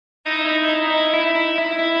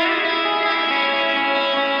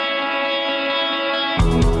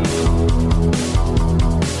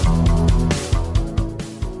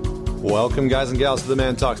Welcome, guys and gals, to the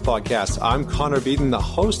Man Talks podcast. I'm Connor Beaton, the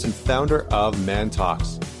host and founder of Man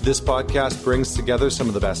Talks. This podcast brings together some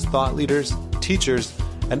of the best thought leaders, teachers,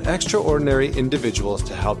 and extraordinary individuals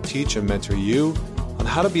to help teach and mentor you on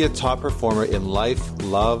how to be a top performer in life,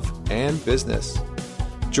 love, and business.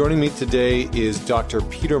 Joining me today is Dr.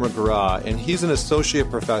 Peter McGraw, and he's an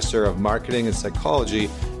associate professor of marketing and psychology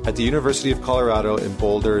at the University of Colorado in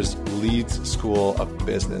Boulder's Leeds School of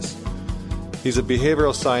Business. He's a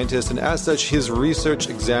behavioral scientist, and as such, his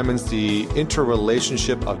research examines the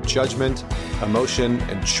interrelationship of judgment, emotion,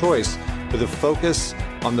 and choice with a focus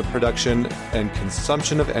on the production and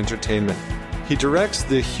consumption of entertainment. He directs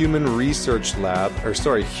the Humor Research Lab. That's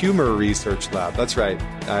right.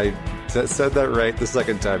 I said that right the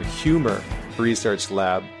second time. Humor Research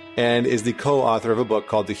Lab, and is the co-author of a book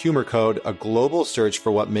called The Humor Code, A Global Search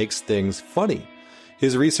for What Makes Things Funny.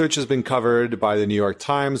 His research has been covered by the New York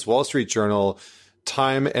Times, Wall Street Journal,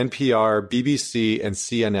 Time, NPR, BBC, and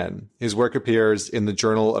CNN. His work appears in the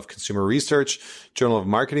Journal of Consumer Research, Journal of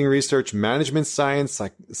Marketing Research, Management Science,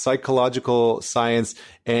 Psychological Science,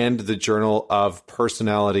 and the Journal of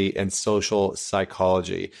Personality and Social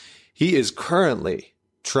Psychology. He is currently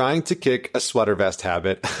trying to kick a sweater vest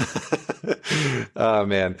habit. Oh,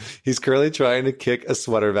 man. He's currently trying to kick a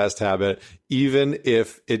sweater vest habit, even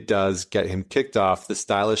if it does get him kicked off the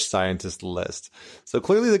stylish scientist list. So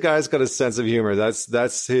clearly the guy's got a sense of humor.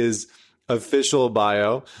 That's his official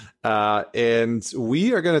bio. And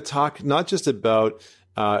we are going to talk not just about,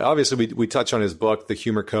 obviously we touch on his book, The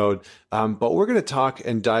Humor Code, but we're going to talk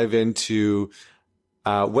and dive into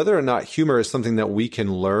whether or not humor is something that we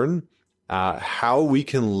can learn. How we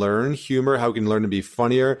can learn humor, how we can learn to be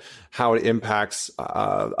funnier, how it impacts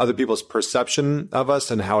other people's perception of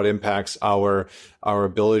us, and how it impacts our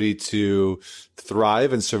ability to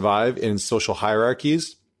thrive and survive in social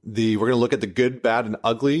hierarchies. We're going to look at the good, bad, and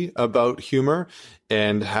ugly about humor,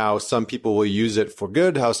 and how some people will use it for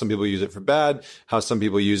good, how some people use it for bad, how some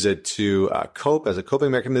people use it to cope as a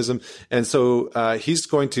coping mechanism. And so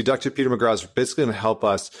Dr. Peter McGraw is basically going to help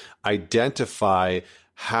us identify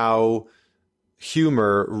how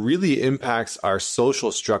humor really impacts our social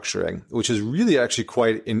structuring, which is really actually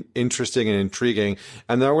quite interesting and intriguing.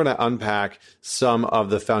 And then we're going to unpack some of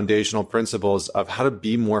the foundational principles of how to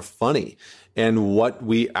be more funny and what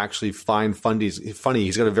we actually find funny.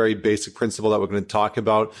 He's got a very basic principle that we're going to talk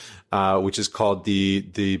about, which is called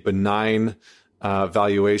the benign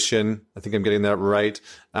valuation. I think I'm getting that right.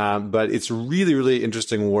 But it's really, really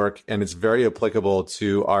interesting work, and it's very applicable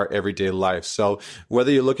to our everyday life. So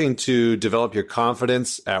whether you're looking to develop your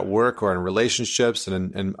confidence at work or in relationships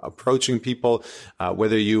and approaching people,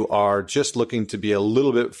 whether you are just looking to be a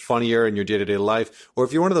little bit funnier in your day-to-day life, or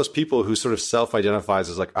if you're one of those people who sort of self-identifies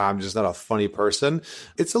as like, I'm just not a funny person,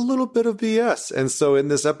 it's a little bit of BS. And so in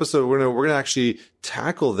this episode, we're gonna actually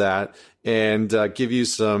tackle that and give you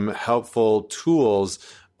some helpful tools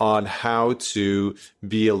on how to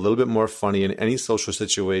be a little bit more funny in any social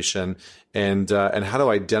situation, and how to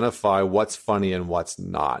identify what's funny and what's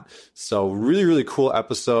not. So really, really cool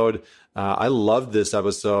episode. I loved this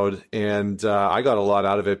episode, and I got a lot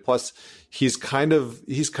out of it. Plus, he's kind of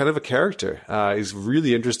a character. He's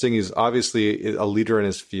really interesting. He's obviously a leader in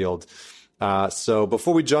his field. So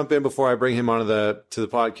before we jump in, before I bring him onto the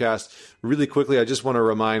podcast, really quickly, I just want to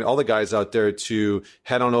remind all the guys out there to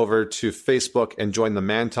head on over to Facebook and join the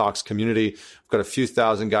Man Talks community. We've got a few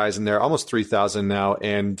thousand guys in there, almost 3,000 now.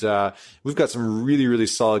 And we've got some really, really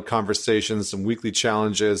solid conversations, some weekly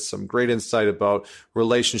challenges, some great insight about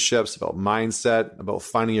relationships, about mindset, about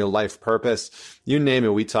finding your life purpose. You name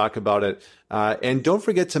it, we talk about it. And don't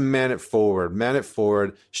forget to man it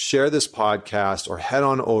forward, share this podcast, or head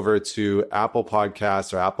on over to Apple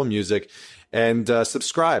Podcasts or Apple Music and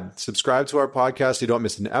subscribe to our podcast so you don't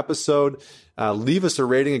miss an episode. Leave us a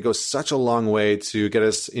rating. It goes such a long way to get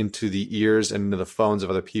us into the ears and into the phones of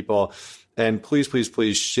other people. And please, please,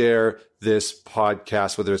 please share this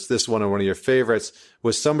podcast, whether it's this one or one of your favorites,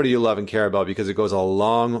 with somebody you love and care about, because it goes a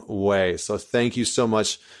long way. So thank you so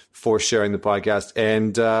much for sharing the podcast.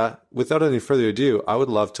 And without any further ado, I would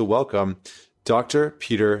love to welcome Dr.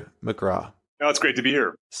 Peter McGraw. No, it's great to be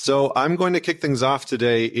here. So I'm going to kick things off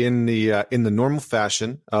today in the normal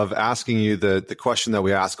fashion of asking you the question that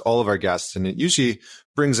we ask all of our guests, and it usually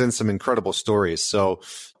brings in some incredible stories. So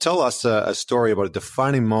tell us a story about a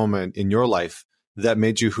defining moment in your life that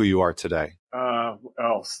made you who you are today.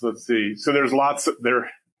 Else, let's see. So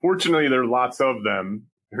fortunately, there are lots of them.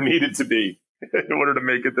 There needed to be in order to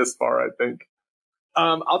make it this far, I think.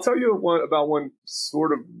 I'll tell you about one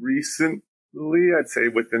sort of recently, I'd say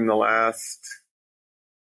within the last,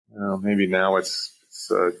 maybe now it's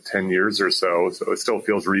 10 years or so. So it still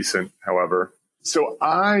feels recent, however. So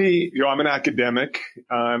I'm an academic,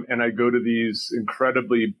 and I go to these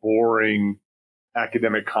incredibly boring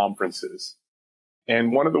academic conferences.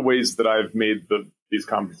 And one of the ways that I've made these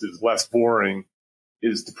conferences less boring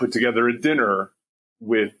is to put together a dinner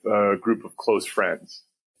with a group of close friends.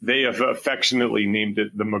 They have affectionately named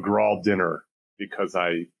it the McGraw dinner because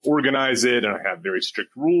I organize it and I have very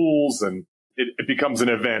strict rules, and it becomes an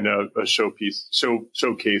event, a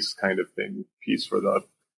showcase kind of thing, piece for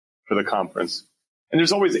the conference. And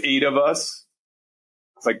there's always 8 of us.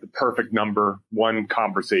 It's like the perfect number, one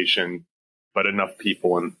conversation, but enough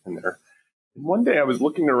people in there. And one day I was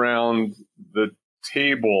looking around the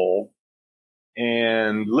table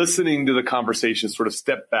and listening to the conversation, sort of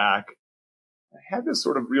step back. I had this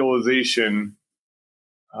sort of realization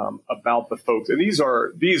about the folks, and these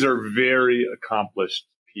are very accomplished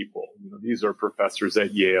people. These are professors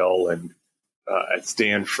at Yale and at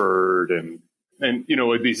Stanford and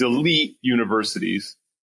at these elite universities.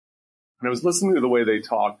 And I was listening to the way they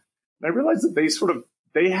talked, and I realized that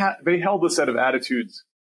they held a set of attitudes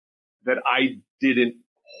that I didn't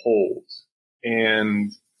hold.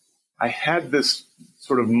 And I had this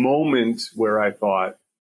sort of moment where I thought,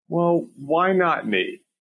 well, why not me?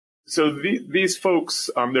 So these folks,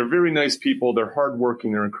 they're very nice people. They're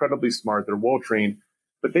hardworking. They're incredibly smart. They're well-trained.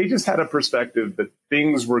 But they just had a perspective that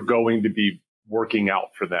things were going to be working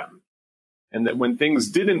out for them. And that when things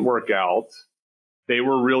didn't work out, they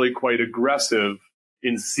were really quite aggressive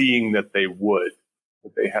in seeing that they would.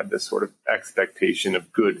 That they had this sort of expectation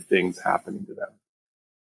of good things happening to them.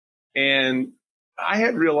 And I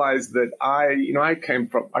had realized that I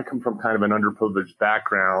come from kind of an underprivileged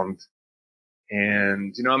background,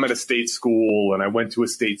 and, I'm at a state school, and I went to a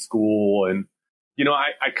state school, and,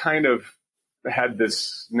 I kind of had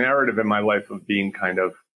this narrative in my life of being kind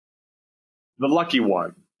of the lucky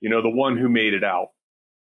one, the one who made it out.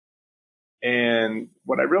 And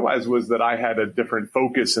what I realized was that I had a different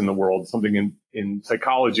focus in the world, something in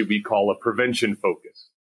psychology we call a prevention focus.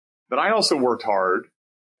 That I also worked hard,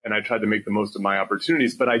 and I tried to make the most of my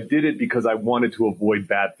opportunities, but I did it because I wanted to avoid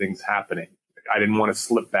bad things happening. I didn't want to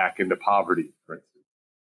slip back into poverty, for instance.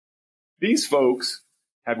 These folks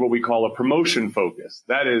had what we call a promotion focus.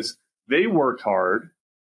 That is, they worked hard.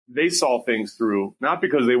 They saw things through, not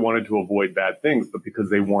because they wanted to avoid bad things, but because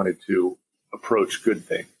they wanted to approach good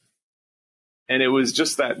things. And it was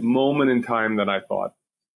just that moment in time that I thought,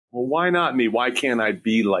 well, why not me? Why can't I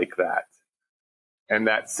be like that? And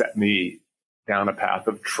that set me down a path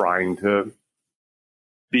of trying to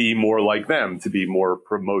be more like them, to be more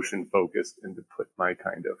promotion focused, and to put my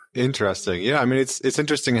kind of interesting. Yeah, I mean, it's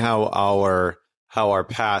interesting how our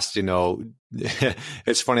past,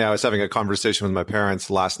 it's funny. I was having a conversation with my parents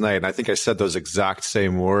last night, and I think I said those exact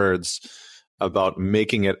same words about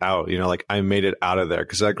making it out. Like I made it out of there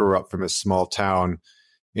because I grew up from a small town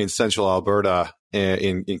in central Alberta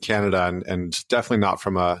in Canada, and definitely not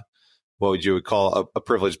from what you would call a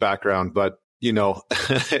privileged background, but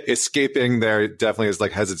escaping there definitely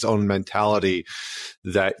has its own mentality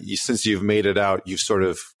that since you've made it out, you've sort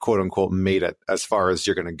of quote unquote made it as far as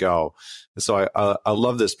you're going to go. So I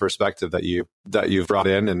love this perspective that you've brought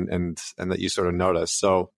in and that you sort of noticed.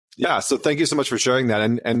 So yeah, so thank you so much for sharing that.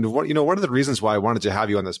 And what, one of the reasons why I wanted to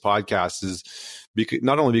have you on this podcast is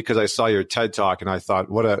not only because I saw your TED Talk and I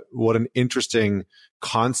thought what an interesting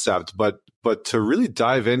concept, but to really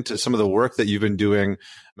dive into some of the work that you've been doing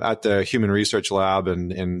at the Human Research Lab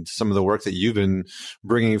and some of the work that you've been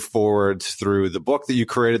bringing forward through the book that you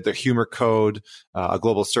created, The Humor Code, a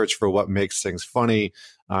global search for what makes things funny.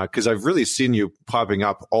 Because I've really seen you popping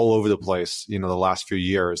up all over the place, the last few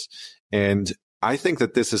years. And I think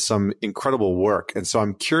that this is some incredible work. And so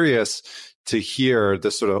I'm curious to hear the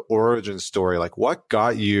sort of origin story, like what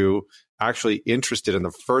got you actually interested in the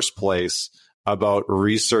first place about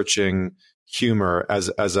researching humor as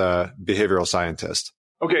a behavioral scientist?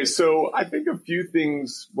 Okay, so I think a few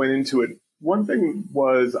things went into it. One thing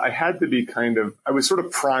was I was sort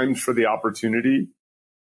of primed for the opportunity.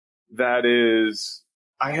 That is,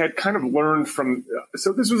 I had kind of learned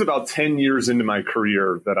so this was about 10 years into my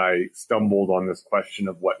career that I stumbled on this question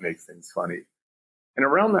of what makes things funny. And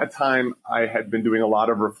around that time, I had been doing a lot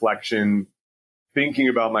of reflection, thinking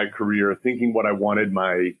about my career, thinking what I wanted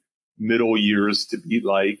my middle years to be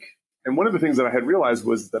like. And one of the things that I had realized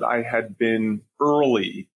was that I had been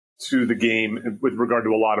early to the game with regard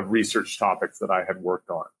to a lot of research topics that I had worked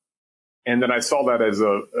on. And then I saw that as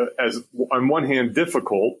on one hand,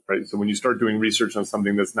 difficult, right? So when you start doing research on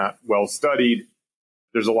something that's not well studied,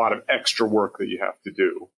 there's a lot of extra work that you have to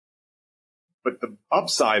do. But the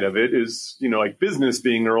upside of it is, like business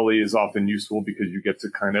being early is often useful because you get to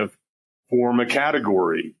kind of form a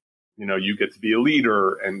category. You get to be a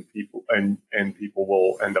leader, and people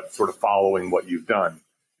will end up sort of following what you've done.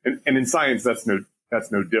 And in science, that's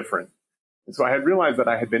no different. And so I had realized that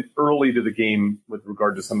I had been early to the game with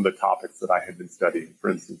regard to some of the topics that I had been studying. For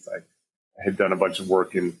instance, I had done a bunch of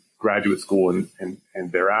work in graduate school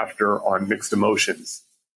and thereafter on mixed emotions,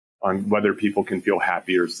 on whether people can feel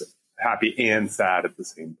happy and sad at the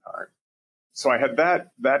same time. So I had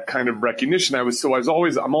that kind of recognition. I'm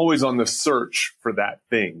always on the search for that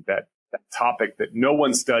thing, that topic that no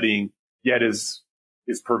one's studying yet is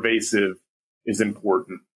pervasive, is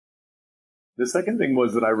important. The second thing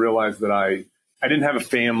was that I realized that I didn't have a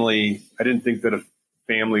family. I didn't think that a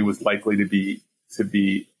family was likely to be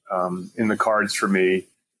in the cards for me.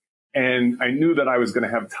 And I knew that I was going to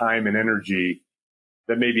have time and energy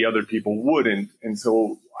that maybe other people wouldn't. And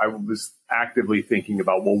so I was actively thinking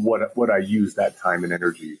about, well, what would I use that time and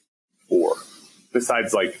energy for?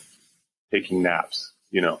 Besides like taking naps,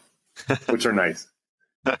 which are nice.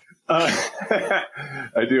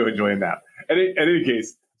 I do enjoy a nap. In any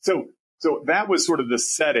case, so that was sort of the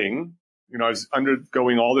setting. I was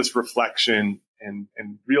undergoing all this reflection and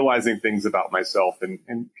realizing things about myself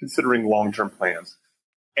and considering long-term plans.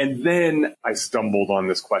 And then I stumbled on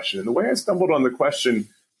this question. And the way I stumbled on the question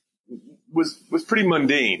was pretty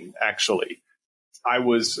mundane, actually. I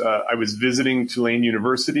was visiting Tulane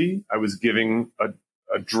University. I was giving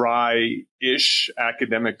a dry-ish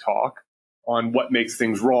academic talk on what makes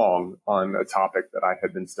things wrong on a topic that I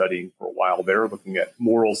had been studying for a while there, looking at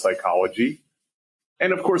moral psychology.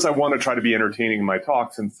 And of course, I want to try to be entertaining in my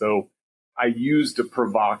talks. And so I used a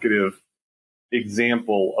provocative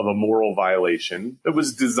example of a moral violation that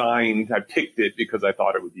was designed. I picked it because I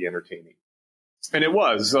thought it would be entertaining. And it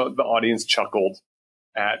was. The audience chuckled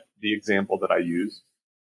at the example that I used.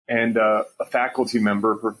 And a faculty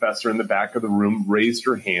member, a professor in the back of the room, raised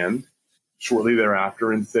her hand shortly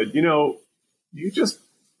thereafter and said, you just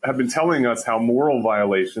have been telling us how moral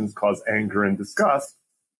violations cause anger and disgust,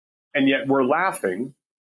 and yet we're laughing.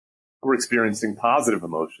 We're experiencing positive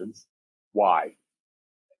emotions. Why?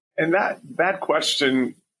 And that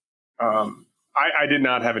question, I did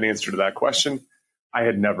not have an answer to that question. I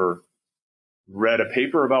had never read a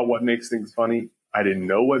paper about what makes things funny. I didn't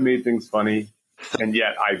know what made things funny. And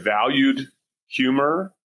yet I valued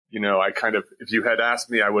humor. If you had asked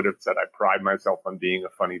me, I would have said I pride myself on being a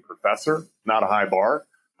funny professor, not a high bar,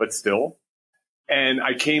 but still. And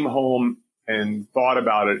I came home and thought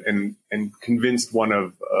about it and convinced one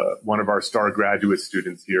of our star graduate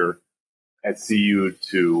students here at CU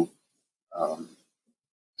to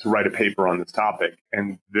write a paper on this topic.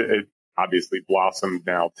 And it obviously blossomed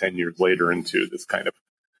now 10 years later into this kind of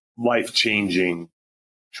life-changing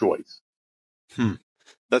choice.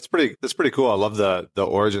 That's pretty cool. I love the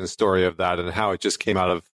origin story of that and how it just came out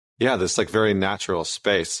of, this like very natural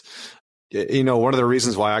space. One of the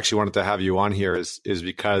reasons why I actually wanted to have you on here is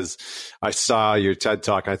because I saw your TED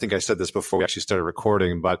Talk. I think I said this before we actually started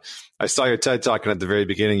recording, but I saw your TED Talk, and at the very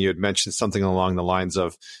beginning, you had mentioned something along the lines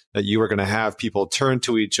of that you were going to have people turn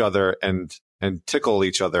to each other and tickle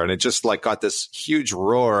each other. And it just like got this huge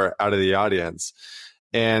roar out of the audience.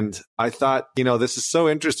 And I thought, this is so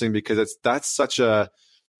interesting because that's such a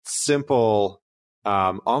simple,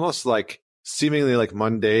 almost like seemingly like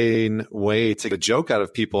mundane way to get a joke out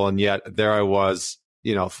of people. And yet there I was,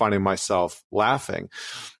 finding myself laughing.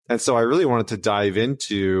 And so I really wanted to dive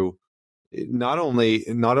into not only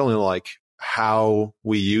like how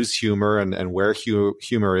we use humor and where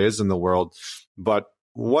humor is in the world, but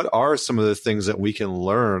what are some of the things that we can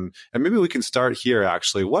learn? And maybe we can start here,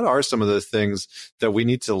 actually. What are some of the things that we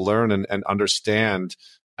need to learn and understand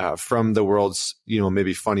from the world's,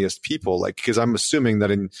 maybe funniest people? Like, because I'm assuming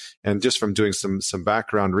that and just from doing some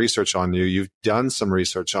background research on you, you've done some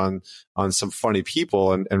research on some funny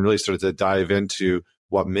people and really started to dive into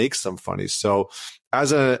what makes them funny. So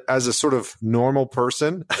as a sort of normal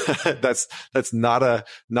person that's not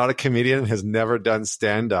a comedian, has never done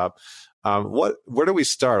stand up, where do we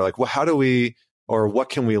start? Like, how do we, or what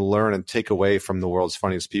can we learn and take away from the world's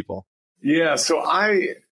funniest people? Yeah. So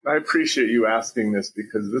I appreciate you asking this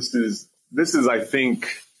because this is, I think,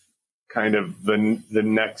 kind of the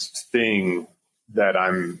next thing that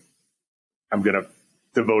I'm going to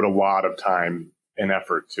devote a lot of time and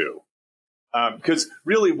effort to. Because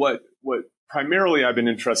really what primarily I've been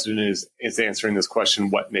interested in is answering this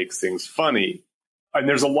question, what makes things funny? And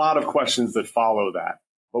there's a lot of questions that follow that.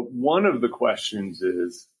 But one of the questions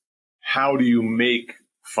is, how do you make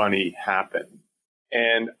funny happen?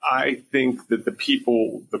 And I think that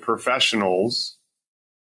the professionals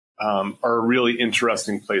are a really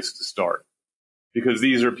interesting place to start, because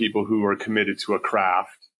these are people who are committed to a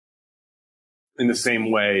craft in the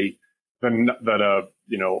same way that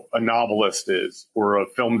a novelist is, or a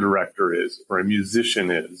film director is, or a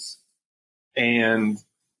musician is. And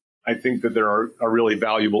I think that there are really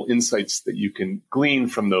valuable insights that you can glean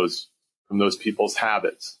from those people's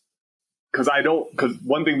habits. Because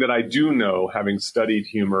one thing that I do know, having studied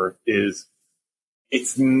humor, is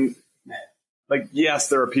it's like, yes,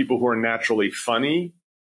 there are people who are naturally funny,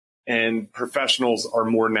 and professionals are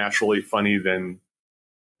more naturally funny than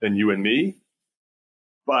you and me.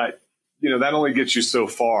 But, that only gets you so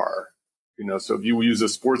far. So if you use a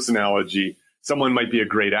sports analogy, someone might be a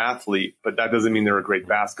great athlete, but that doesn't mean they're a great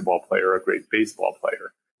basketball player or a great baseball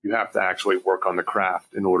player. You have to actually work on the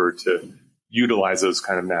craft in order to utilize those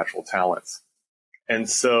kind of natural talents. And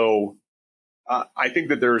so I think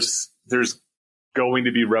that there's going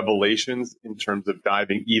to be revelations in terms of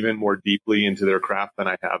diving even more deeply into their craft than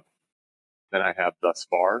I have thus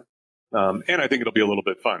far. And I think it'll be a little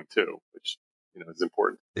bit fun too, which, is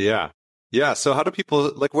important. Yeah. Yeah. So where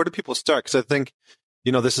do people start? Because I think,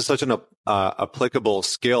 this is such an applicable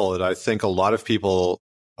skill that I think a lot of people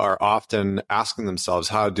are often asking themselves,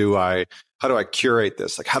 how do I curate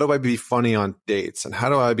this? Like, how do I be funny on dates? And how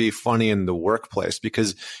do I be funny in the workplace?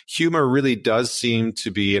 Because humor really does seem to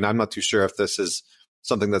be, and I'm not too sure if this is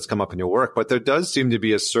something that's come up in your work, but there does seem to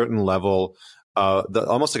be a certain level,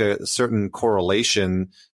 almost like a certain correlation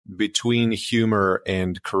between humor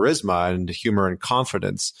and charisma, and humor and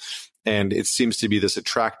confidence. And it seems to be this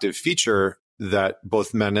attractive feature that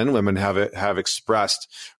both men and women have expressed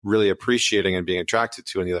really appreciating and being attracted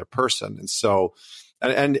to in the other person. And so,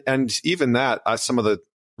 and even that, some of the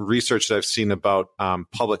research that I've seen about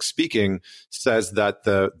public speaking says that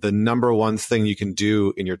the number one thing you can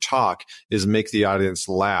do in your talk is make the audience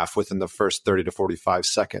laugh within the first 30 to 45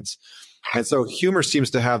 seconds. And so humor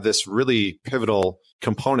seems to have this really pivotal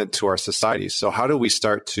component to our society. So how do we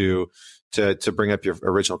start to bring up your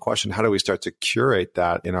original question, how do we start to curate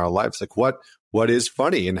that in our lives? Like what is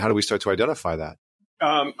funny, and how do we start to identify that?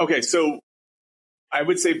 Okay. So I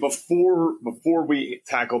would say before we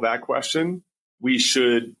tackle that question, we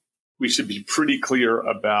should be pretty clear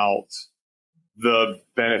about the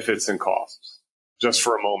benefits and costs just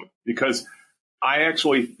for a moment, because I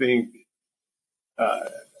actually think,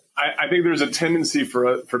 I think there's a tendency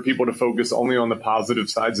for people to focus only on the positive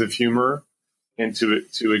sides of humor and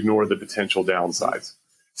to ignore the potential downsides.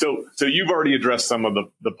 So you've already addressed some of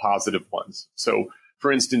the positive ones. So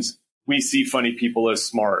for instance, we see funny people as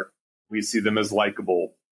smart. We see them as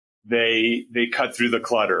likable. They cut through the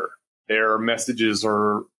clutter. Their messages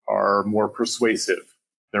are more persuasive.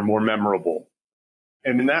 They're more memorable.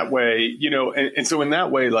 And in that way, and so in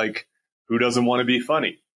that way, like, who doesn't want to be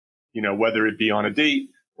funny? Whether it be on a date,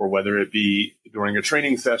 or whether it be during a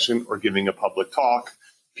training session or giving a public talk,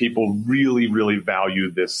 people really, really value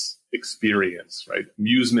this experience, right?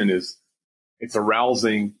 Amusement it's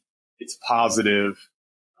arousing, it's positive,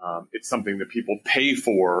 it's something that people pay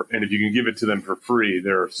for, and if you can give it to them for free,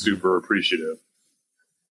 they're super appreciative.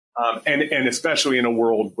 And especially in a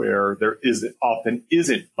world where there often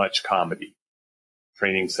isn't much comedy,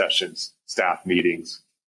 training sessions, staff meetings,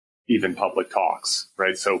 even public talks,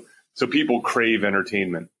 right? So people crave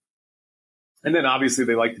entertainment. And then obviously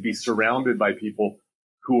they like to be surrounded by people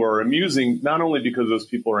who are amusing, not only because those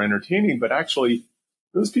people are entertaining, but actually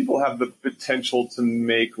those people have the potential to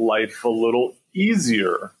make life a little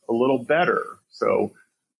easier, a little better. So,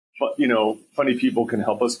 funny people can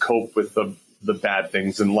help us cope with the bad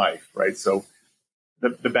things in life, right? So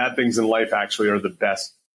the bad things in life actually are the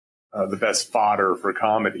best fodder for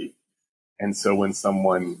comedy. And so when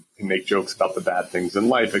someone can make jokes about the bad things in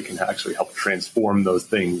life, it can actually help transform those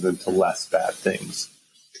things into less bad things.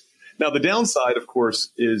 Now, the downside, of course,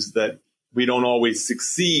 is that we don't always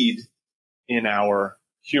succeed in our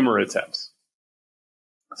humor attempts.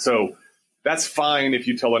 So that's fine if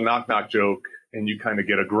you tell a knock-knock joke and you kind of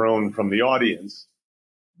get a groan from the audience.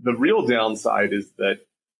 The real downside is that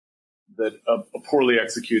a poorly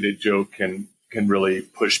executed joke can really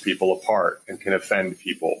push people apart and can offend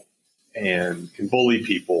people and can bully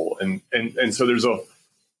people. And so there's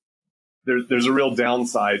a real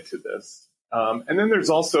downside to this. And then there's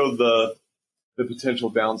also the potential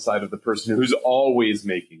downside of the person who's always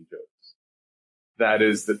making jokes. That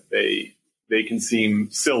is that they can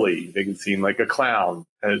seem silly. They can seem like a clown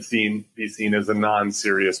and be seen as a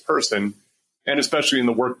non-serious person. And especially in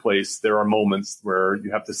the workplace, there are moments where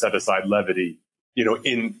you have to set aside levity,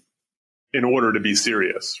 in order to be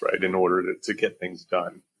serious, right? In order to get things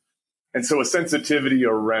done. And so a sensitivity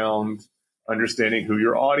around understanding who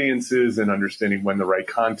your audience is and understanding when the right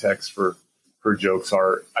context for jokes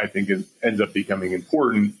are, I think it ends up becoming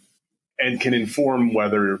important and can inform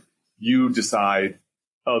whether you decide,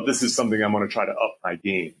 oh, this is something I'm going to try to up my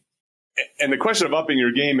game. And the question of upping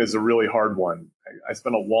your game is a really hard one. I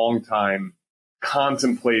spent a long time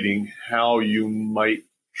contemplating how you might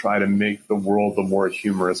try to make the world a more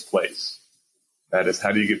humorous place. That is,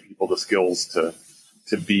 how do you get people the skills to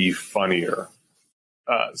be funnier?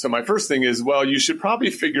 So my first thing is, well, you should probably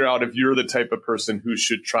figure out if you're the type of person who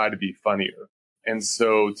should try to be funnier. And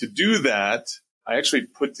so to do that, I actually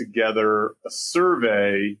put together a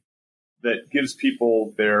survey that gives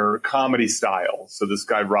people their comedy style. So this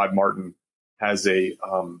guy, Rod Martin, has a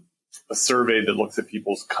survey that looks at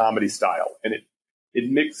people's comedy style. And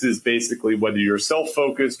it mixes basically whether you're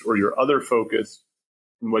self-focused or you're other-focused,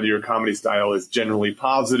 and whether your comedy style is generally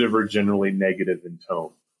positive or generally negative in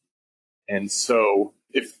tone. And so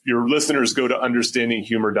if your listeners go to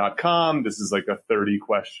understandinghumor.com, this is like a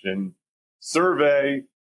 30-question survey.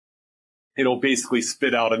 It'll basically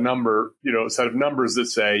spit out a set of numbers that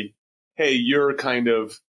say, hey, your kind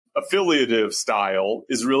of affiliative style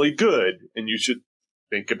is really good, and you should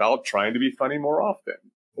think about trying to be funny more often.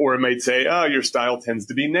 Or it might say, oh, your style tends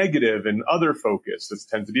to be negative and other focused. This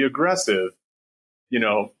tends to be aggressive. You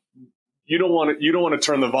don't want to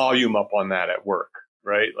turn the volume up on that at work,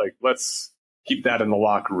 right? Like, let's keep that in the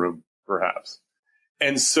locker room, perhaps.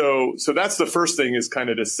 And so that's the first thing, is kind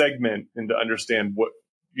of to segment and to understand what,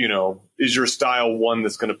 is your style one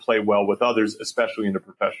that's going to play well with others, especially in a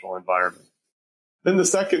professional environment. Then the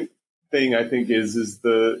second thing I think is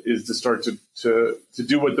to start to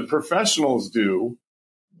do what the professionals do,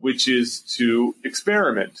 which is to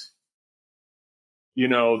experiment.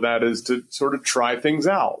 That is to sort of try things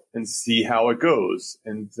out and see how it goes,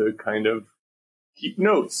 and to kind of keep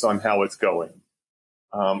notes on how it's going.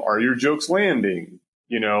 Are your jokes landing?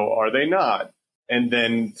 Are they not? And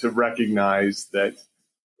then to recognize that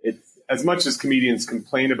it's, as much as comedians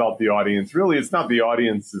complain about the audience, really it's not the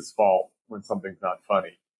audience's fault when something's not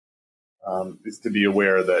funny. Is to be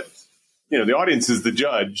aware that, the audience is the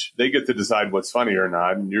judge. They get to decide what's funny or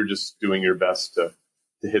not, and you're just doing your best to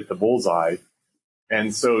hit the bullseye.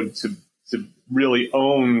 And so to really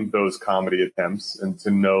own those comedy attempts, and to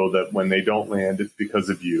know that when they don't land, it's because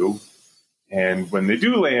of you. And when they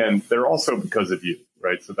do land, they're also because of you,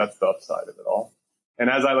 right? So that's the upside of it all. And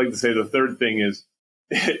as I like to say, the third thing is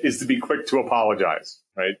to be quick to apologize,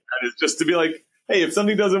 right? That is just to be like, hey, if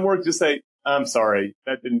something doesn't work, just say, I'm sorry,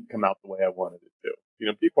 that didn't come out the way I wanted it to.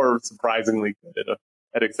 People are surprisingly good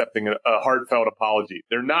at accepting a heartfelt apology.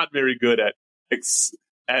 They're not very good at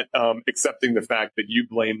accepting the fact that you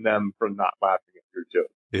blame them for not laughing at your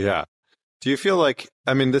joke. Yeah. Do you feel like,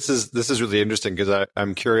 this is really interesting, because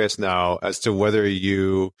I'm curious now as to whether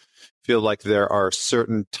you feel like there are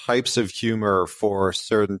certain types of humor for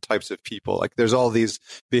certain types of people. Like, there's all these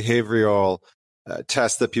behavioral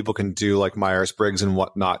tests that people can do, like Myers-Briggs and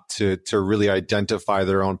whatnot, to really identify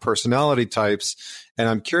their own personality types. And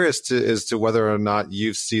I'm curious as to whether or not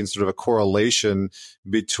you've seen sort of a correlation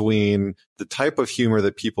between the type of humor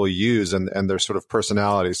that people use and their sort of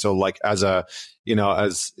personality. So like as I'm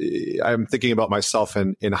thinking about myself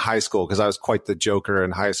in high school, because I was quite the joker in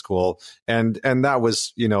high school. And that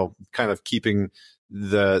was, kind of keeping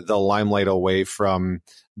the limelight away from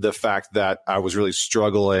the fact that I was really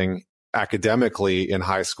struggling academically in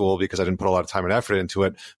high school because I didn't put a lot of time and effort into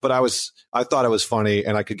it. But I thought it was funny,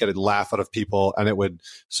 and I could get a laugh out of people, and it would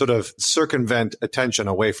sort of circumvent attention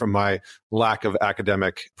away from my lack of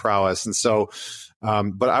academic prowess. And so,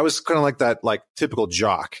 but I was kind of like that, like typical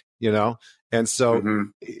jock, And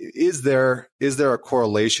so is there a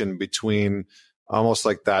correlation between almost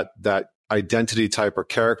like that identity type or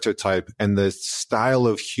character type and the style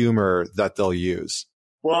of humor that they'll use?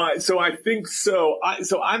 Well, so I think so.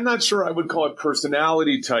 I'm not sure I would call it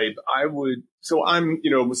personality type.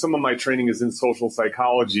 Some of my training is in social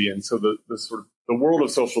psychology. And so the world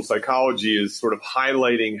of social psychology is sort of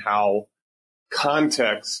highlighting how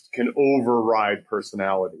context can override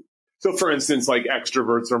personality. So for instance, like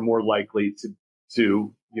extroverts are more likely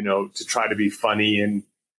to try to be funny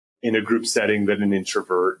in a group setting than an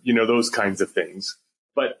introvert, those kinds of things.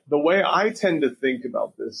 But the way I tend to think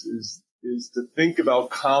about this is to think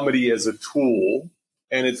about comedy as a tool,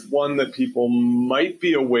 and it's one that people might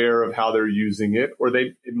be aware of how they're using it, or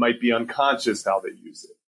it might be unconscious how they use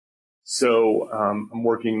it. So I'm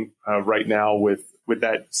working right now with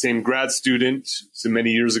that same grad student. So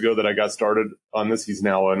many years ago that I got started on this, he's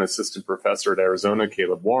now an assistant professor at Arizona,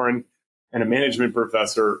 Caleb Warren, and a management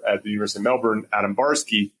professor at the University of Melbourne, Adam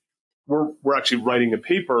Barsky. We're actually writing a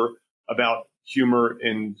paper about humor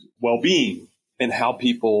and well-being and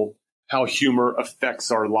how humor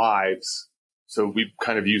affects our lives. So we've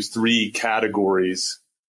kind of used three categories.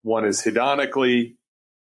 One is hedonically,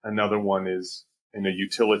 another one is in a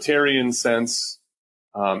utilitarian sense,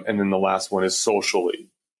 and then the last one is socially.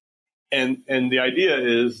 And the idea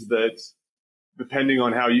is that depending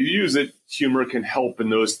on how you use it, humor can help in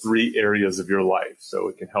those three areas of your life. So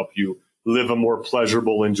it can help you live a more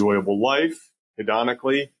pleasurable, enjoyable life,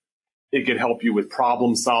 hedonically. It can help you with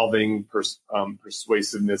problem solving,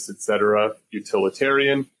 persuasiveness, etc.,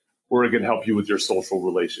 utilitarian, or it can help you with your social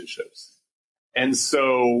relationships. And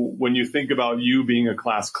so when you think about you being a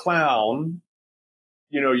class clown,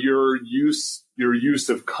 your use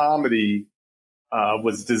of comedy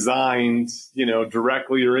was designed,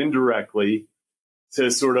 directly or indirectly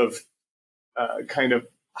to sort of kind of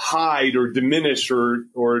hide or diminish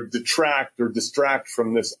or detract or distract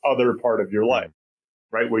from this other part of your life,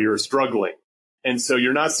 right, where you're struggling. And so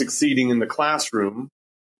you're not succeeding in the classroom,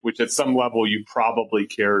 which at some level you probably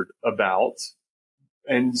cared about.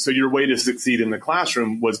 And so your way to succeed in the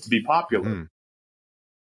classroom was to be popular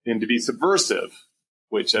and to be subversive,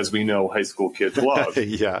 which, as we know, high school kids love.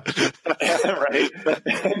 Yeah. Right.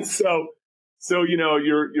 And so,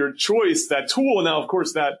 your choice, that tool, now, of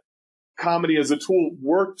course, that comedy as a tool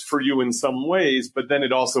worked for you in some ways, but then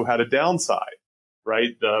it also had a downside,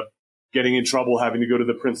 right? The getting in trouble, having to go to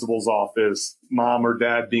the principal's office, mom or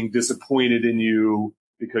dad being disappointed in you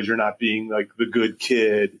because you're not being like the good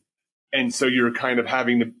kid. And so you're kind of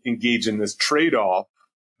having to engage in this trade-off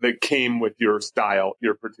that came with your style,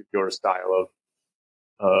 your particular style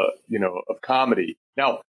of comedy.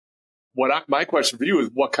 Now, my question for you is,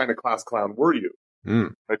 what kind of class clown were you?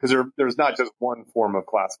 Because there's not just one form of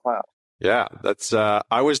class clown. Yeah, that's, oh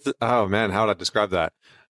man, how would I describe that?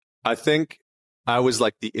 I think I was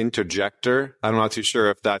like the interjector. I'm not too sure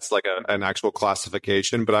if that's like an actual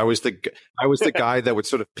classification, but I was the guy that would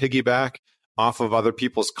sort of piggyback off of other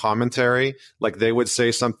people's commentary. Like they would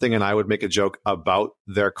say something and I would make a joke about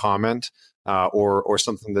their comment, or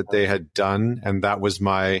something that they had done. And that was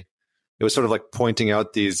it was sort of like pointing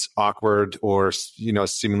out these awkward or,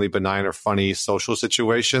 seemingly benign or funny social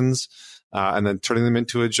situations, and then turning them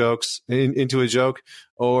into a joke. So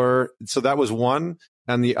that was one.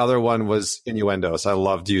 And the other one was innuendos. I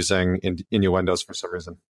loved using innuendos for some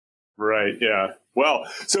reason. Right. Yeah. Well,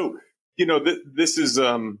 so, this is,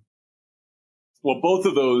 both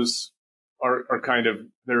of those are kind of,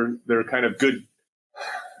 they're kind of good.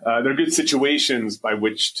 They're good situations by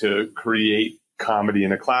which to create comedy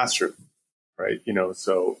in a classroom, right?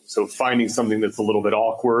 So finding something that's a little bit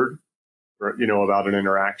awkward, or, about an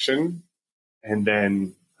interaction. And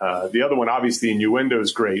then the other one, obviously, innuendo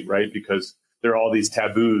is great, right? Because there are all these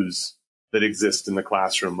taboos that exist in the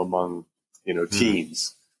classroom among,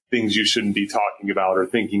 teens, things you shouldn't be talking about or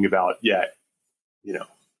thinking about yet,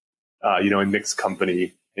 in mixed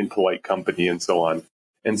company, in polite company, and so on.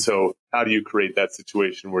 And so how do you create that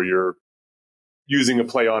situation where you're using a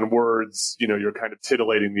play on words, you're kind of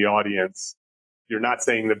titillating the audience. You're not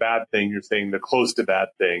saying the bad thing, you're saying the close to bad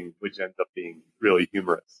thing, which ends up being really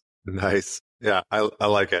humorous. Nice. Yeah, I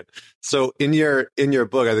like it. So in your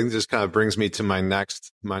book, I think this kind of brings me to my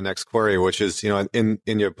next query, which is, in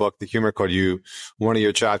your book, The Humor Code, one of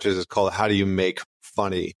your chapters is called How Do You Make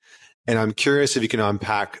Funny? And I'm curious if you can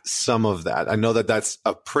unpack some of that. I know that that's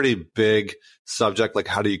a pretty big subject, like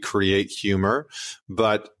how do you create humor?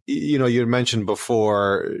 But, you had mentioned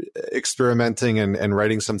before experimenting and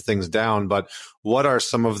writing some things down, but what are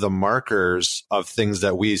some of the markers of things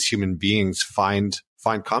that we as human beings find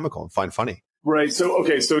comical and find funny? Right. So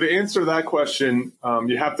to answer that question, I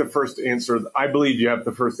believe you have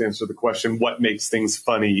to first answer the question, what makes things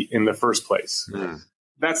funny in the first place?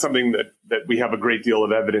 That's something that we have a great deal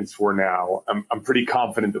of evidence for now. I'm pretty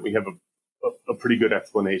confident that we have a pretty good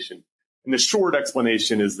explanation. And the short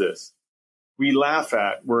explanation is this.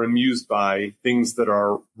 We're amused by things that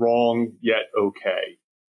are wrong yet okay,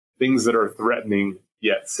 things that are threatening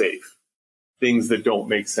yet safe, things that don't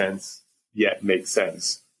make sense yet make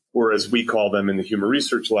sense, or as we call them in the Humor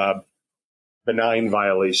Research Lab, benign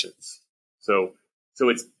violations. So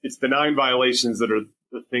it's benign violations that are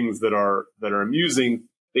the things that are amusing.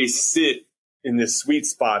 They sit in this sweet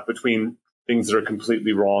spot between things that are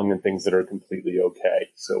completely wrong and things that are completely okay.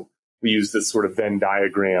 So we use this sort of Venn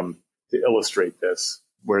diagram to illustrate this,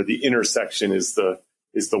 where the intersection is the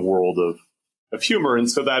world of humor.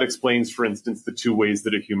 And so that explains, for instance, the two ways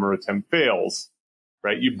that a humor attempt fails,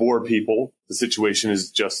 right? You bore people, the situation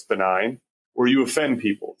is just benign, or you offend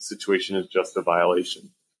people, the situation is just a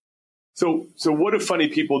violation. So what do funny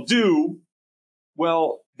people do?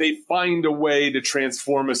 Well, they find a way to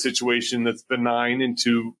transform a situation that's benign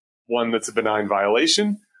into one that's a benign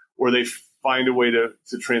violation, or they find a way to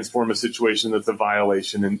transform a situation that's a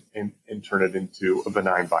violation and turn it into a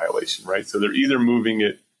benign violation, right? So they're either moving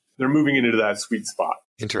it into that sweet spot.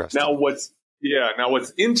 Interesting. Now what's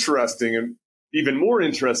interesting, and even more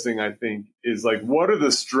interesting, I think, is like, what are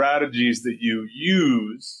the strategies that you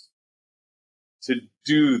use to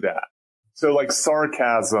do that? So like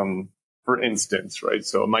sarcasm, for instance, right?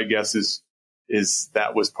 So my guess is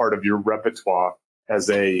that was part of your repertoire as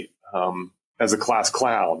a class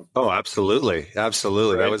clown. Oh, absolutely.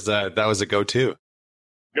 Absolutely. Right? That was a go-to.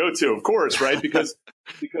 Go-to, of course, right? Because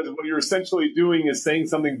what you're essentially doing is saying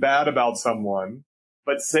something bad about someone,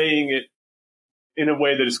 but saying it in a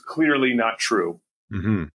way that is clearly not true.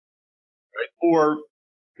 Mm-hmm. Right? Or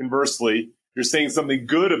conversely, you're saying something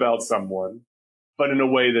good about someone, but in a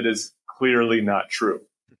way that is clearly not true.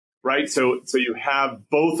 Right? So you have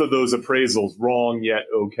both of those appraisals, wrong yet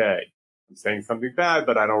okay. I'm saying something bad,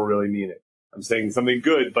 but I don't really mean it. I'm saying something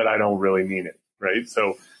good, but I don't really mean it. Right?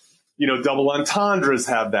 So, double entendres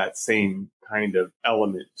have that same kind of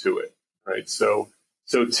element to it. Right? So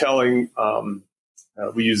telling,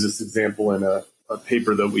 we use this example in a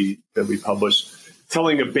paper that we published,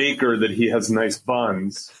 telling a baker that he has nice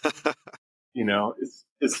buns,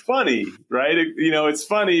 it's funny, right? It's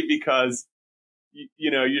funny because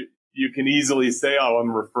you can easily say, oh,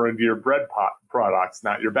 I'm referring to your bread products,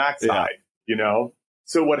 not your backside,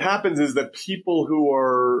 So what happens is that people who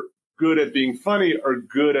are good at being funny are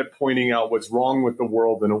good at pointing out what's wrong with the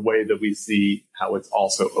world in a way that we see how it's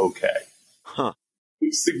also okay. Huh.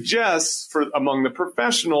 Which suggests among the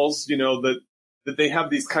professionals, that they have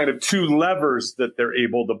these kind of two levers that they're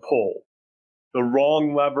able to pull. The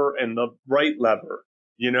wrong lever and the right lever.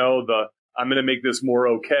 I'm going to make this more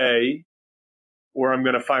okay, or I'm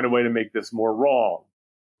going to find a way to make this more wrong.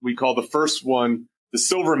 We call the first one the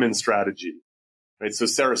Silverman strategy, right? So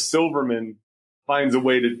Sarah Silverman finds a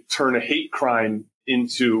way to turn a hate crime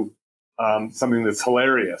into something that's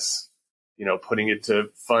hilarious, putting it to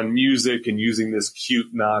fun music and using this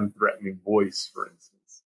cute, non-threatening voice, for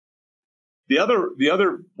instance. The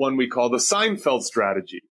other one we call the Seinfeld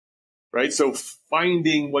strategy, right? So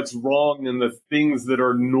finding what's wrong in the things that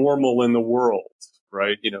are normal in the world,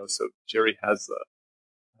 right? So Jerry has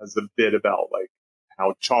a bit about like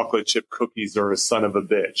how chocolate chip cookies are a son of a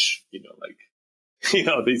bitch,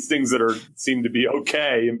 these things that seem to be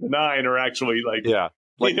okay and benign are actually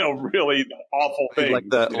really awful things.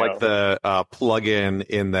 Like the plug-in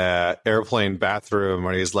in the airplane bathroom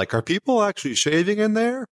where he's like, are people actually shaving in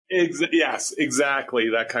there? Yes, exactly.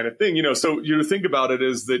 That kind of thing. So you think about it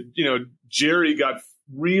is that, Jerry got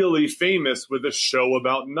really famous with a show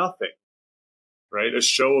about nothing, right? A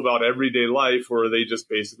show about everyday life where they just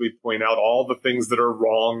basically point out all the things that are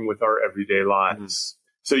wrong with our everyday lives.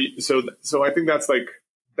 Mm-hmm. So I think that's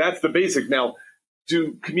the basic. Now,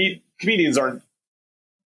 comedians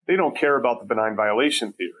they don't care about the benign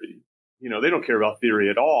violation theory. They don't care about theory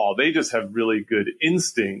at all. They just have really good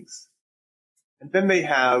instincts. And then they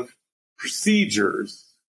have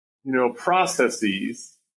procedures,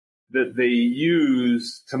 processes that they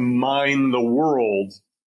use to mine the world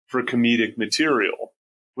for comedic material,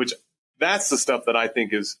 which that's the stuff that I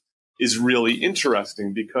think is really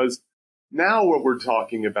interesting, because now what we're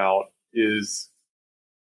talking about is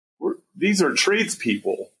these are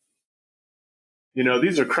tradespeople.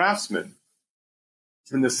 These are craftsmen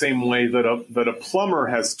in the same way that a plumber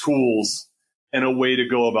has tools and a way to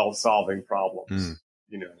go about solving problems,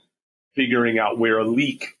 figuring out where a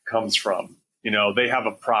leak comes from. They have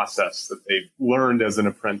a process that they've learned as an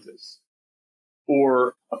apprentice.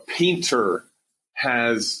 Or a painter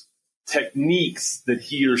has techniques that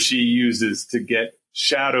he or she uses to get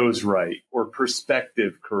shadows right or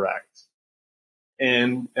perspective correct.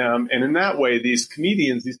 And in that way, these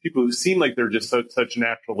comedians, these people who seem like they're just such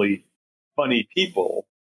naturally funny people,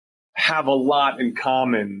 have a lot in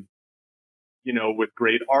common, with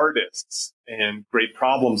great artists and great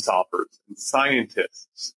problem solvers and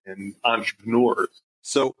scientists and entrepreneurs.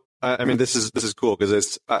 So, this is cool because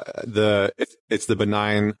it's the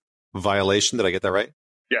benign violation. Did I get that right?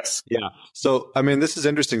 Yes. Yeah. So, this is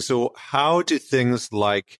interesting. So how do things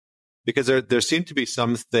because there seem to be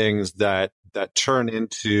some things that turn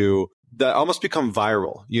into, that almost become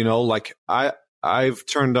viral, I've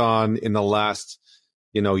turned on in the last,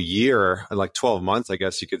 year, like 12 months, I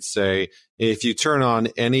guess you could say, if you turn on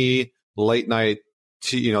any late night,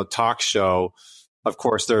 talk show, of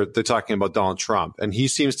course, they're talking about Donald Trump, and he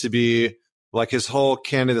seems to be like, his whole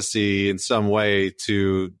candidacy in some way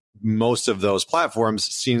to most of those platforms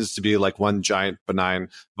seems to be like one giant benign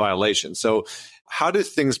violation. So how do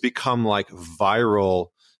things become like viral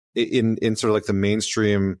in sort of like the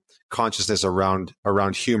mainstream consciousness around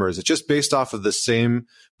humor? Is it just based off of the same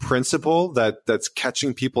principle that's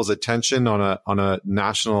catching people's attention on a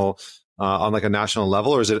national on like a national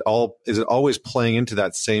level, or is it always playing into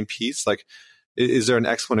that same piece? Like, is there an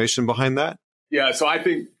explanation behind that? Yeah, so I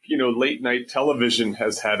think, late night television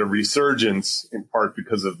has had a resurgence in part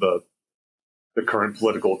because of the current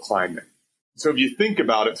political climate. So if you think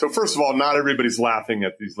about it, so first of all, not everybody's laughing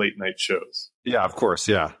at these late night shows. Yeah, of course.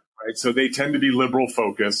 Yeah. Right. So they tend to be liberal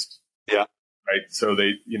focused. Yeah. Right. So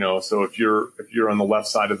so if you're on the left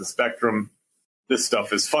side of the spectrum, this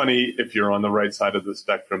stuff is funny. If you're on the right side of the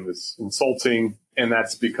spectrum, it's insulting. And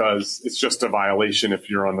that's because it's just a violation if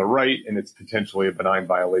you're on the right, and it's potentially a benign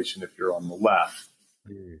violation if you're on the left.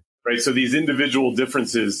 Right. So these individual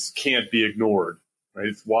differences can't be ignored. Right.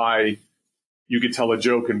 It's why you could tell a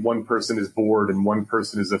joke and one person is bored and one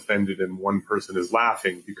person is offended and one person is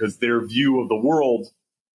laughing, because their view of the world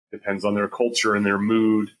depends on their culture and their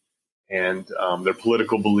mood and their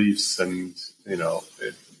political beliefs and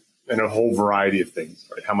a whole variety of things,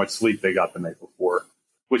 right? How much sleep they got the night before,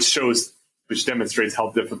 which demonstrates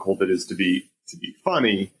how difficult it is to be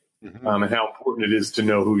funny, and how important it is to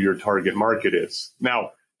know who your target market is.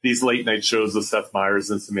 Now, these late night shows, the Seth Meyers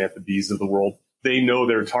and Samantha Bees of the world, they know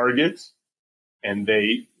their target. And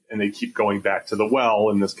they keep going back to the well,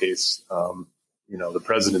 in this case, the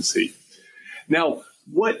presidency. Now,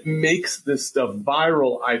 what makes this stuff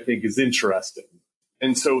viral, I think, is interesting.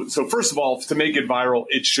 And so first of all, to make it viral,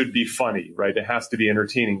 it should be funny, right? It has to be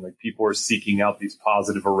entertaining. Like, people are seeking out these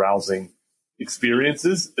positive, arousing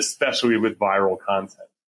experiences, especially with viral content.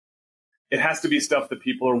 It has to be stuff that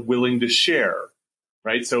people are willing to share,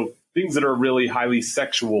 right? So things that are really highly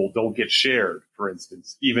sexual don't get shared, for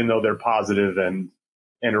instance, even though they're positive and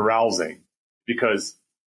arousing, because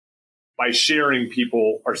by sharing,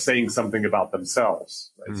 people are saying something about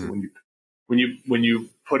themselves. Right? So when you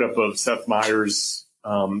put up a Seth Meyers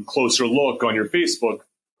closer look on your Facebook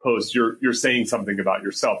post, you're saying something about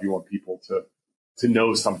yourself. You want people to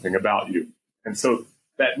know something about you, and so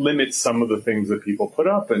that limits some of the things that people put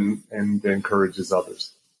up and encourages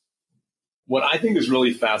others. What I think is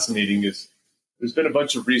really fascinating is there's been a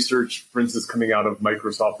bunch of research, for instance, coming out of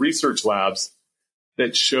Microsoft Research Labs,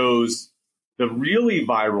 that shows the really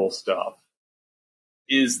viral stuff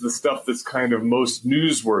is the stuff that's kind of most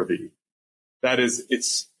newsworthy. That is,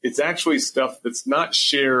 it's actually stuff that's not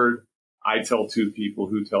shared. I tell two people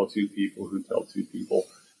who tell two people who tell two people,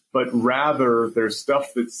 but rather there's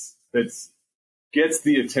stuff that's gets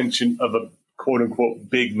the attention of a quote unquote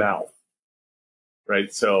big mouth,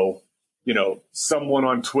 right? So, someone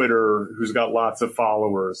on Twitter who's got lots of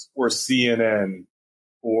followers, or CNN,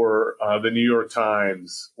 or the New York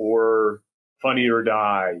Times, or Funny or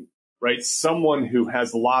Die, right? Someone who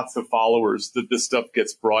has lots of followers that this stuff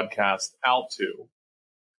gets broadcast out to.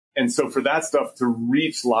 And so for that stuff to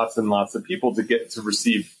reach lots and lots of people, to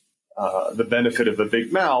receive the benefit of a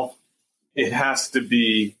big mouth, it has to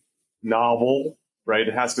be novel, right?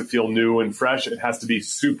 It has to feel new and fresh. It has to be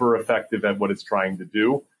super effective at what it's trying to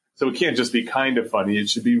do. So it can't just be kind of funny. It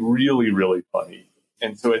should be really, really funny.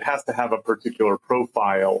 And so it has to have a particular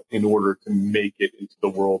profile in order to make it into the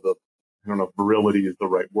world of, I don't know if virility is the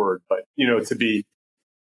right word, but,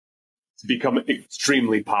 to become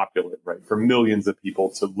extremely popular, right? For millions of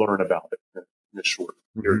people to learn about it in a short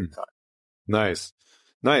period of time.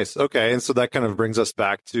 Nice. Okay. And so that kind of brings us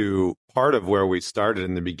back to part of where we started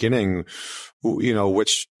in the beginning,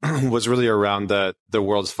 which was really around the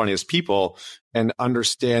world's funniest people and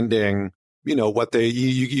understanding, what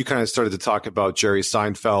you kind of started to talk about Jerry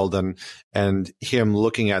Seinfeld and him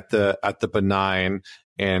looking at the benign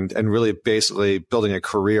and really basically building a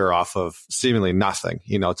career off of seemingly nothing,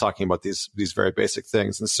 talking about these very basic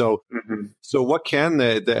things. And so, so what can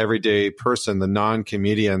the everyday person, the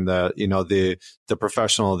non-comedian, the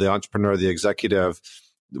professional, the entrepreneur, the executive,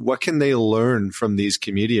 what can they learn from these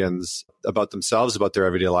comedians about themselves, about their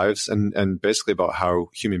everyday lives, and basically about how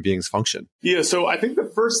human beings function? Yeah. So I think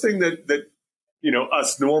the first thing that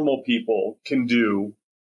us normal people can do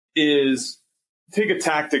is take a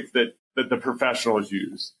tactic that the professionals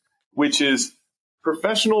use, which is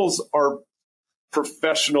professionals are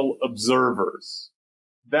professional observers.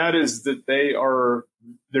 That is that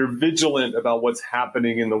they're vigilant about what's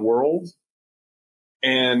happening in the world,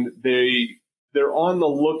 and they're on the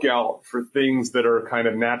lookout for things that are kind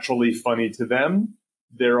of naturally funny to them.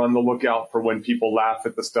 They're on the lookout for when people laugh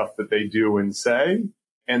at the stuff that they do and say,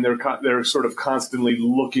 and they're sort of constantly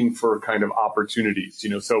looking for kind of opportunities,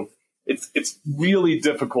 so it's really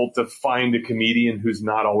difficult to find a comedian who's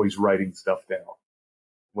not always writing stuff down,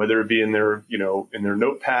 whether it be in their, in their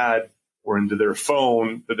notepad or into their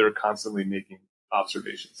phone, that they're constantly making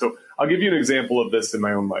observations. So I'll give you an example of this in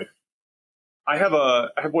my own life. I have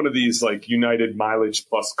one of these like United Mileage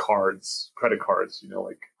Plus cards, credit cards,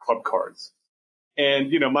 like club cards.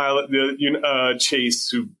 And, Chase,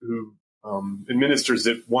 who administers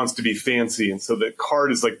it, wants to be fancy. And so the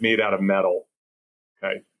card is like made out of metal.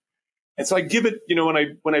 Okay. And so I give it,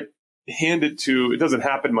 when I hand it to, it doesn't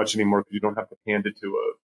happen much anymore because you don't have to hand it to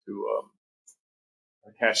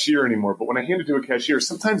a cashier anymore. But when I hand it to a cashier,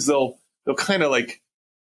 sometimes they'll kind of like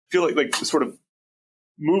feel like sort of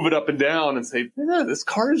move it up and down and say, yeah, this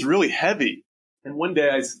card is really heavy. And one day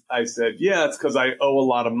I said, yeah, it's because I owe a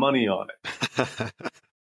lot of money on it.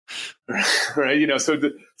 Right. So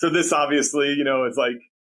this obviously, it's like,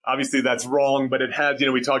 obviously that's wrong, but it has,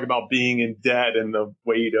 we talk about being in debt and the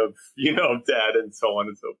weight of, debt and so on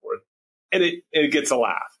and so forth. And it gets a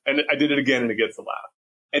laugh. And I did it again and it gets a laugh.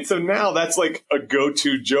 And so now that's like a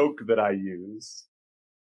go-to joke that I use,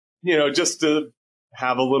 just to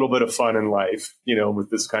have a little bit of fun in life, with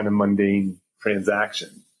this kind of mundane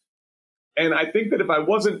transaction. And I think that if I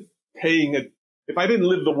wasn't paying it, if I didn't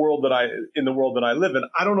live in the world that I live in,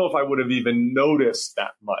 I don't know if I would have even noticed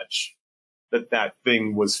that much that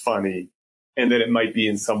thing was funny and that it might be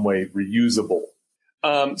in some way reusable.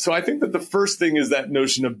 So I think that the first thing is that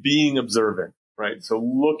notion of being observant, right? So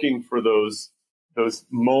looking for those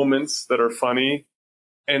moments that are funny,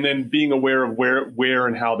 and then being aware of where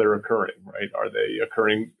and how they're occurring, right? Are they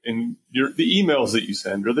occurring in the emails that you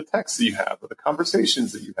send, or the texts that you have, or the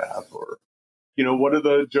conversations that you have, or, what are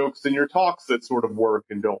the jokes in your talks that sort of work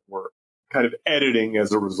and don't work? Kind of editing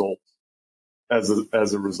as a result of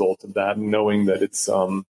that, and knowing that it's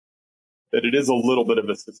that it is a little bit of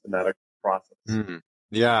a systematic process. Mm-hmm.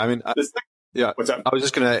 Yeah, I mean, yeah. What's that? I was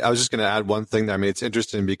just gonna add one thing there. I mean, it's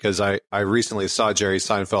interesting because I recently saw Jerry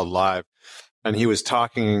Seinfeld live, and he was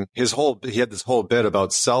talking he had this whole bit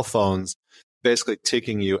about cell phones basically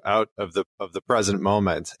taking you out of the present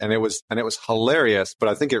moment, and it was hilarious. But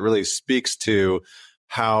I think it really speaks to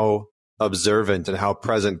how observant and how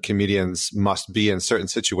present comedians must be in certain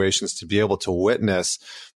situations to be able to witness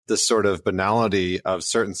the sort of banality of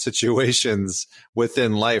certain situations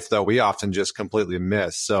within life that we often just completely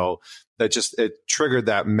miss. So it triggered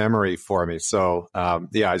that memory for me. So I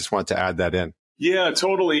just wanted to add that in. Yeah,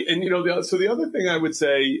 totally. And so the other thing I would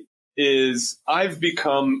say is I've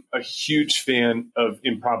become a huge fan of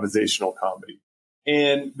improvisational comedy.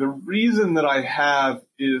 And the reason that I have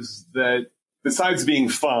is that besides being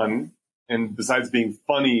fun and besides being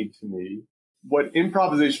funny to me, what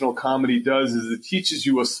improvisational comedy does is it teaches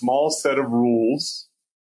you a small set of rules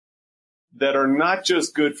that are not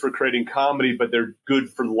just good for creating comedy, but they're good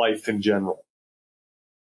for life in general.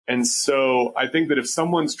 And so I think that if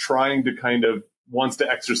someone's trying to wants to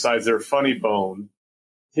exercise their funny bone,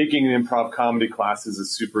 taking an improv comedy class is a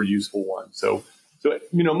super useful one. So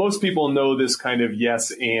most people know this kind of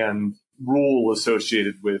yes and rule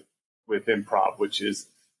associated with improv, which is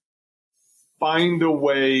find a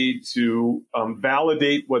way to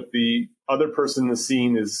validate what the other person in the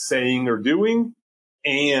scene is saying or doing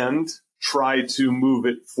and try to move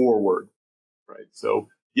it forward, right? So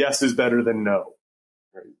yes is better than no,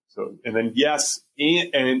 right? So, and then yes,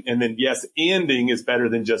 and then yes, anding is better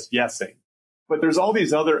than just yesing. But there's all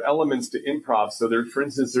these other elements to improv. So for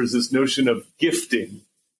instance, there's this notion of gifting.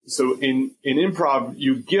 So in improv,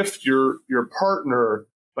 you gift your partner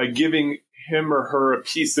by giving him or her a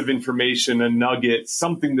piece of information, a nugget,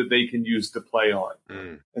 something that they can use to play on.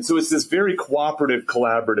 Mm. And so it's this very cooperative,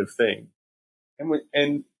 collaborative thing.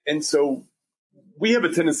 And so we have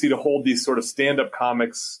a tendency to hold these sort of stand-up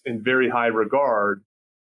comics in very high regard,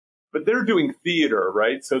 but they're doing theater,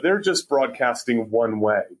 right? So they're just broadcasting one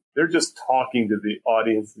way. They're just talking to the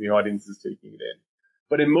audience, and the audience is taking it in.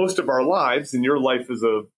 But in most of our lives, in your life as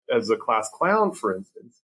a class clown, for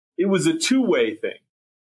instance, it was a two-way thing,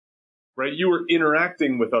 right? You were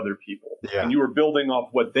interacting with other people, and you were building off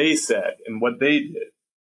what they said and what they did.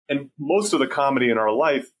 And most of the comedy in our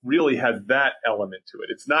life really has that element to it.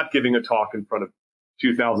 It's not giving a talk in front of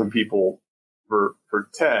 2,000 people for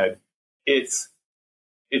TED. It's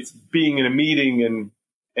being in a meeting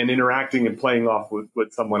and interacting and playing off with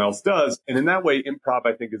what someone else does. And in that way, improv,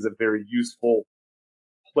 I think, is a very useful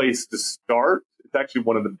place to start. It's actually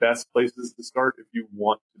one of the best places to start if you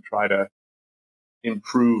want to try to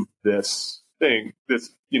improve this thing, this,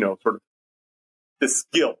 sort of this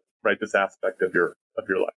skill, right? This aspect of your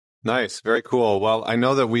life. Nice. Very cool. Well, I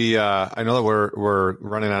know that we're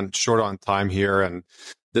running short on time here, and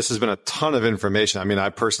This has been a ton of information. I mean, I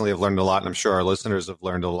personally have learned a lot, and I'm sure our listeners have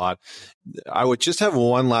learned a lot. I would just have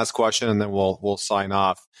one last question, and then we'll sign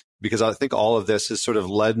off, because I think all of this has sort of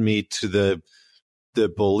led me to the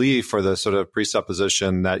belief or the sort of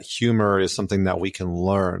presupposition that humor is something that we can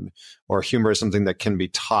learn, or humor is something that can be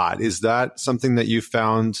taught. Is that something that you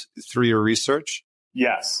found through your research?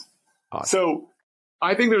 Yes. Awesome. So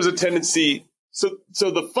I think there's a tendency. So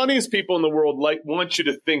the funniest people in the world want you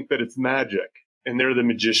to think that it's magic and they're the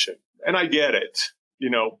magician. And I get it,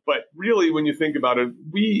 but really when you think about it,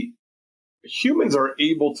 we humans are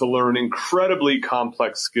able to learn incredibly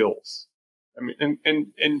complex skills. I mean,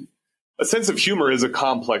 and a sense of humor is a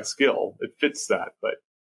complex skill. It fits that. But,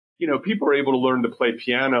 people are able to learn to play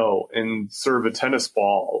piano and serve a tennis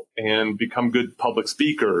ball and become good public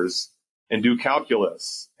speakers and do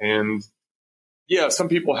calculus. And yeah, some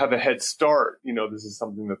people have a head start. This is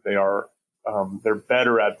something that they're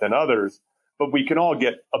better at than others, but we can all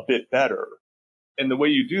get a bit better. And the way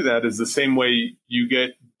you do that is the same way you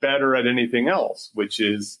get better at anything else, which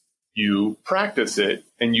is you practice it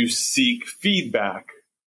and you seek feedback,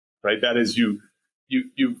 right? That is you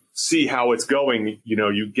see how it's going,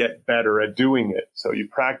 you get better at doing it. So you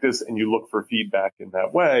practice and you look for feedback in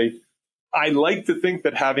that way. I like to think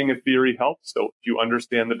that having a theory helps. So if you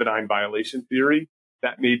understand the benign violation theory,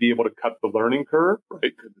 that may be able to cut the learning curve,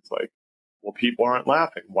 right? Because it's like, well, people aren't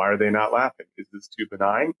laughing. Why are they not laughing? Is this too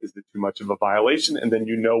benign? Is it too much of a violation? And then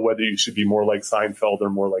whether you should be more like Seinfeld or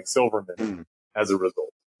more like Silverman as a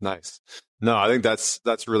result. Nice. No, I think that's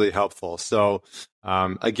really helpful. So,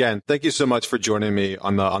 again, thank you so much for joining me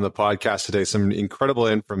on the podcast today. Some incredible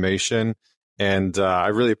information, and I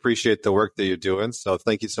really appreciate the work that you're doing. So,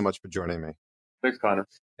 thank you so much for joining me. Thanks, Connor.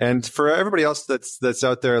 And for everybody else that's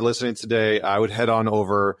out there listening today, I would head on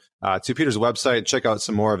over to Peter's website and check out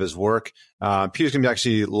some more of his work. Peter's going to be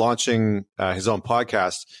actually launching his own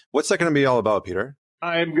podcast. What's that going to be all about, Peter?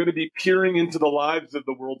 I am going to be peering into the lives of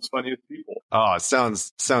the world's funniest people. Oh, it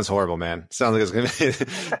sounds horrible, man. Sounds like it's going to be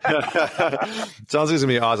sounds like it's going to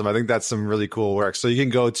be awesome. I think that's some really cool work. So you can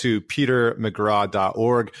go to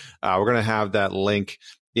petermcgraw.org. We're going to have that link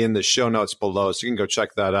in the show notes below, so you can go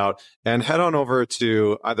check that out and head on over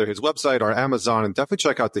to either his website or Amazon and definitely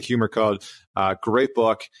check out the Humor Code. Great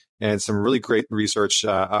book and some really great research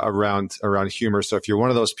around humor. So if you're one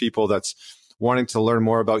of those people that's wanting to learn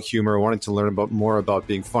more about humor, wanting to learn more about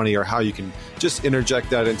being funny, or how you can just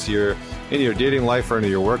interject that into your dating life or into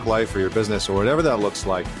your work life or your business or whatever that looks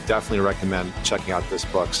like, definitely recommend checking out this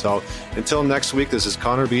book. So until next week, this is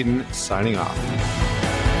Connor Beaton signing off.